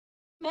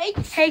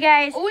Hey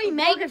guys,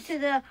 welcome to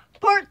the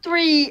part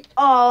 3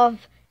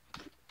 of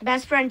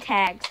Best Friend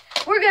Tags.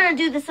 We're gonna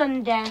do this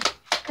on Dan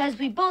because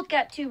we both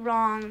got 2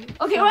 wrong.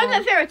 Okay, so... what's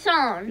my favorite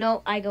song?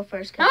 No, I go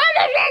first. What's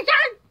my favorite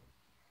song?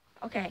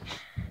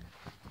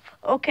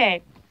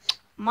 Okay.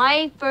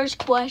 My first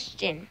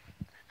question.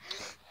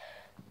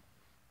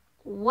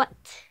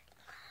 What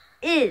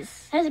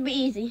is Has to be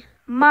easy.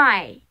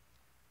 my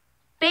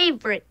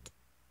favorite?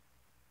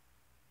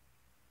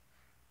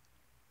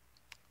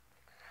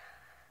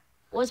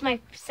 What's my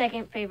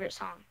second favorite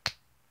song?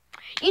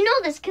 You know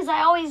this because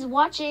I always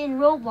watch it in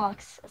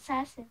Roblox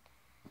Assassin.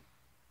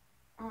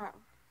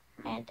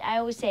 And I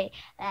always say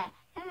that.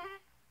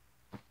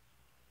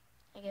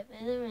 I get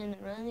better in the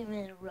running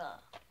in the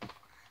rough.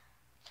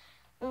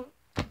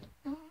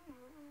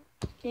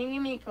 Can you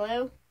give me a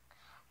clue?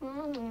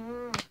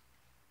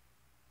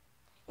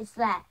 It's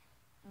that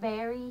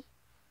very.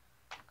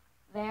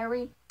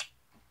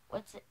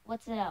 What's it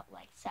up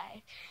like?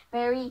 Side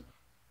very.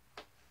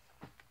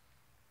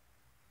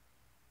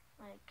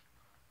 Like,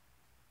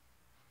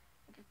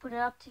 if you put it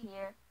up to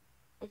here,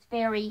 it's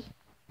very,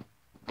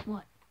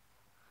 what?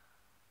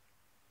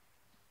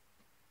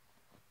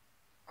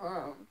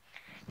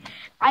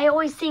 I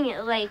always sing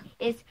it like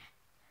it's,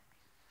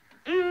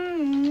 like,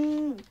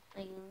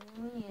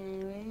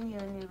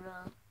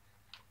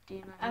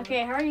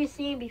 Okay, how are you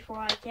singing before?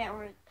 I can't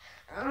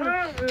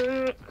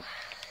remember.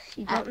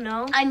 You don't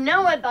know? I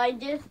know it, but I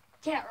just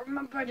can't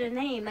remember the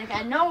name. Like,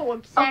 I know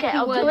exactly Okay,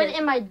 I'll what do it it is.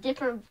 in my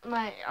different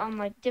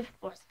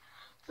voice.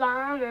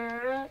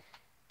 Can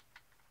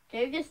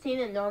you just sing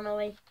it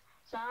normally?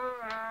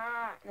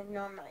 Like,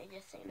 normally,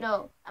 just sing it.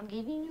 No, I'm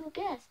giving you a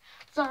guess.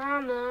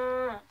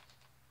 Summer.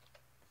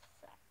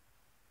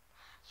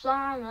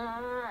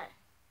 Summer.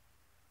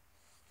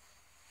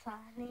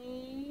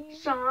 Sunny.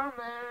 Summer.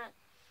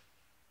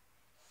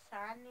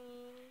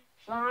 Sunny.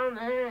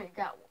 Summer.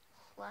 Got one.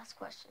 Last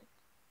question.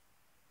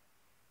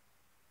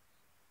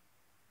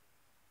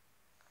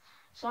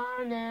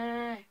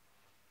 Summer.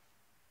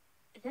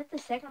 Is that the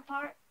second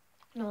part?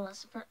 No,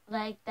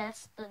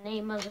 that's the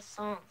name of the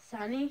song.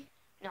 Sunny?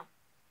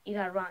 You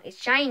got it wrong.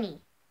 It's Shiny.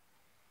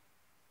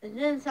 It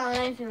didn't sound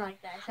anything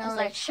like that. It sounded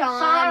like Shiny.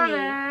 shiny.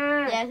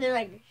 Yeah, it sounded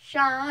like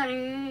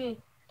shiny.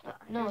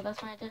 No,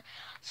 that's what I did.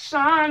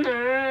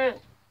 Summer.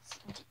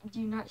 Do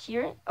you not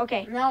hear it?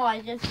 Okay. No,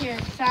 I just hear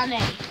sunny.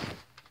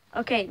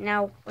 Okay,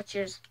 now what's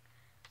yours?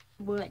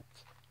 What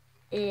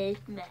is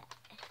my That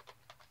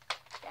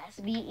has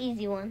to be an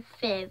easy one.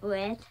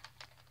 favorite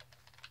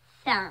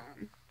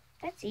song?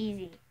 That's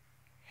easy.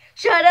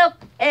 Shut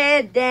up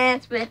and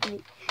dance with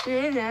me.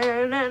 Na,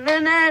 na, na,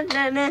 na,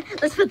 na, na.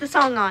 Let's put the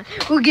song on.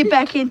 We'll get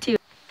back into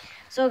it.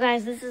 So,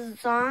 guys, this is the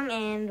song,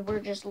 and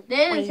we're just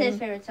This waiting. is his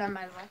favorite song,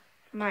 by the way.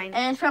 Mine.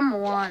 And it's from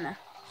Moana.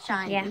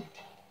 Shiny. Yeah.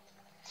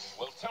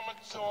 Well,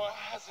 Tamatoa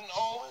hasn't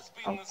always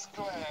been this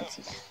glad.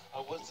 I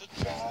was a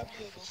crab,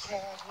 little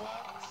crab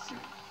once.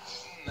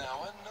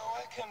 Now I know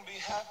I can be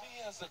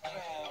happy as a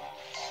crab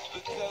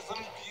because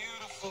I'm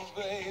beautiful,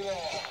 baby.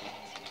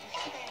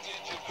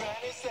 Did your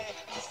granny say,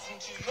 listen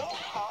to your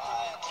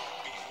heart?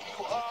 Be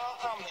who you are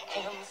on the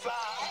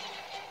inside.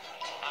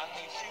 I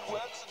need she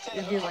works to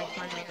You take do her like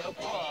all mine.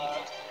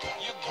 apart.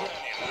 Your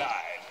granny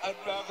lied. I'd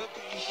rather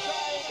be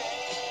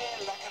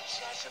shiny like a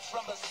treasure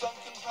from a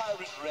sunken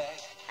pirate wreck.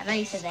 I know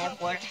you said that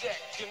word.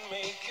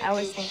 I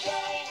always think. I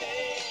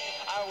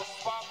will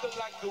sparkle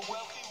like the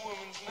wealthy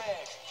woman's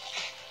neck.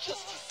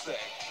 Just a sec,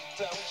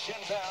 don't you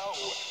know?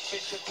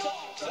 Bitch, a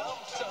dum,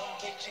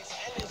 she's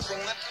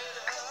anything that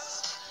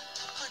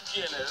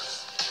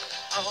beginners.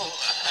 Oh,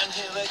 and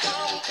here they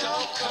come to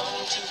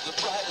the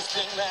brightest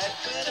thing that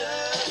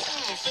glitters.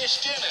 Fish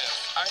dinners,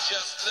 I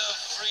just love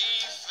free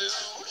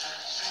food,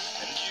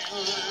 and you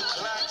look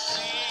like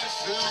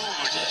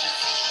seafood.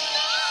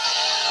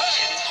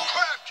 Hey,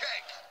 crab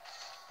cake!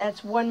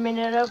 That's 1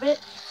 minute of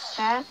it.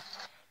 Half.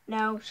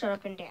 Now, shut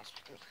up and dance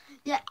with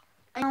me.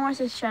 I don't want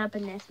to shut up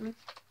and dance with me.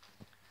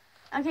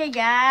 Okay,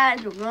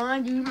 guys, we're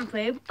going to do my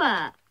favorite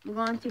part. We're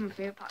going to do my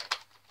favorite part.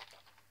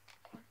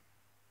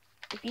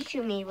 If you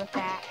shoot me with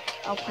that,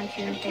 I'll punch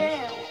you in the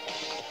face.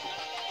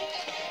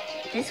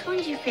 This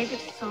one's your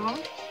favorite song?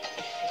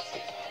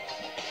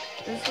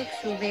 This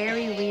looks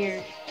very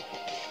weird.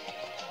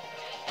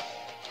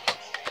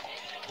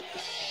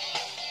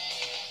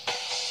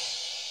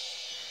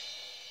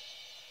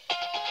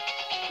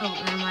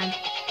 Oh, never mind.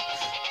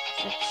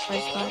 That's the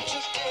first one.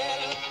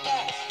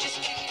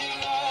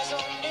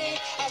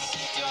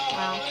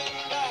 Wow.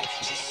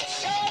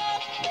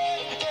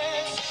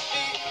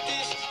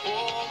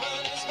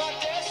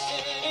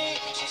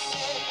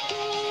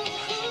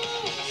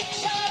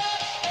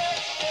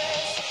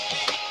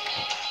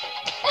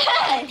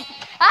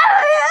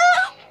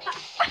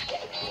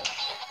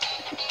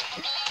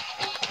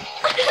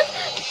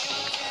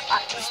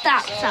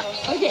 Stop.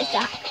 Okay,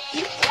 stop.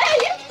 You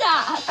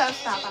stop.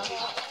 Stop.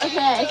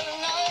 Okay.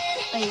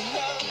 Wait.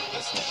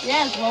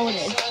 Yeah, it's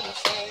loaded.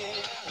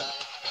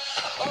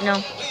 No.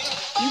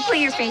 You put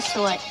your face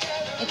to it.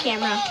 The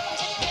camera.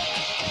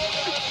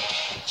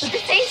 Put the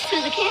face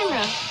to the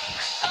camera.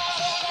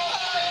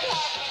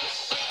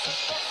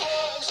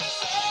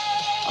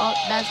 Oh,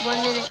 that's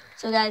 1 minute.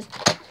 So guys,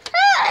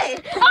 hey,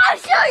 I'll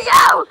show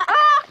you.